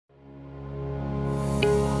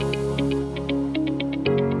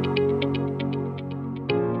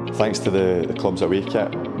Thanks to the clubs away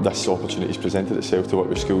kit, this opportunity has presented itself to work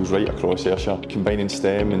with schools right across Ayrshire, combining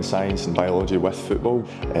STEM and science and biology with football,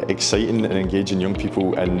 exciting and engaging young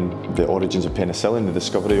people in the origins of penicillin, the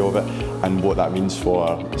discovery of it, and what that means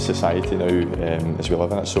for society now as we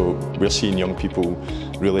live in it. So we're seeing young people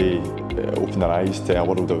really open their eyes to a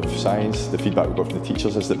world of science. The feedback we've got from the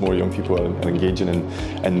teachers is that more young people are engaging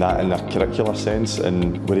in that in a curricular sense,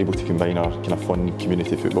 and we're able to combine our kind of fun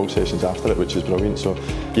community football sessions after it, which is brilliant. So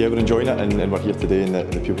yeah, we're enjoying it, and we're here today, and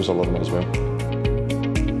the pupils are loving it as well.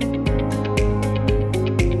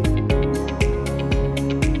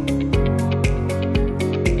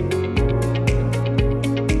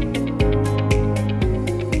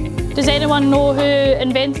 Does anyone know who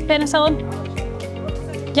invented penicillin?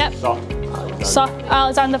 Yep. Sir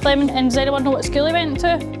Alexander Fleming. And does anyone know what school he went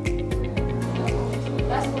to?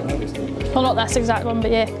 Well, not this exact one,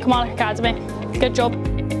 but yeah, Kilmarnock Academy. Good job.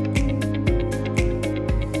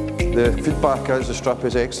 The feedback is the strip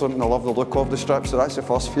is excellent and I love the look of the strip, so that's the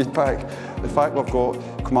first feedback. The fact we've got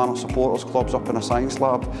Kilmarnock supporters clubs up in a science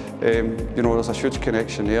lab, you know, there's a huge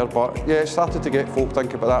connection there, but yeah, it started to get folk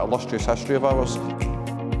thinking about that illustrious history of ours.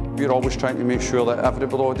 We're always trying to make sure that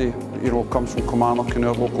everybody, you know, comes from Kilmarnock and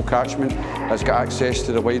our local catchment has got access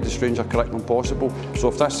to the widest range of curriculum possible. So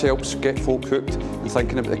if this helps get folk hooked and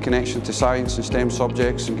thinking about the connection to science and STEM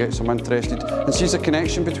subjects and gets them interested and sees a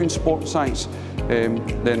connection between sport and science,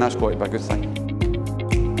 then that's got to be a good thing.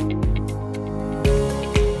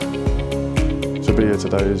 To be here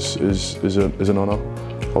today is an honour.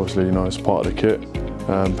 Obviously, you know, it's part of the kit.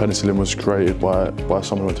 Penicillin was created by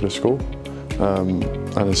someone who went to the school.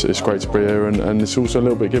 And it's great to be here, and it's also a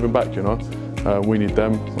little bit giving back, you know. We need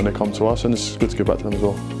them when they come to us, and it's good to give back to them as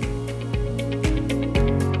well.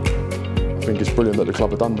 I think it's brilliant that the club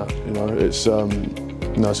have done that, you know. It's you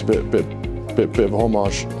know, it's a bit of a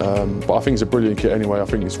homage, but I think it's a brilliant kit anyway. I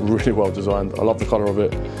think it's really well designed. I love the colour of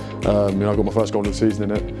it. You know, I got my first goal of the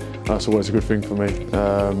season in it. That's always a good thing for me.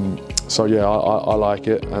 So yeah, I like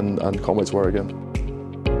it, and can't wait to wear it again.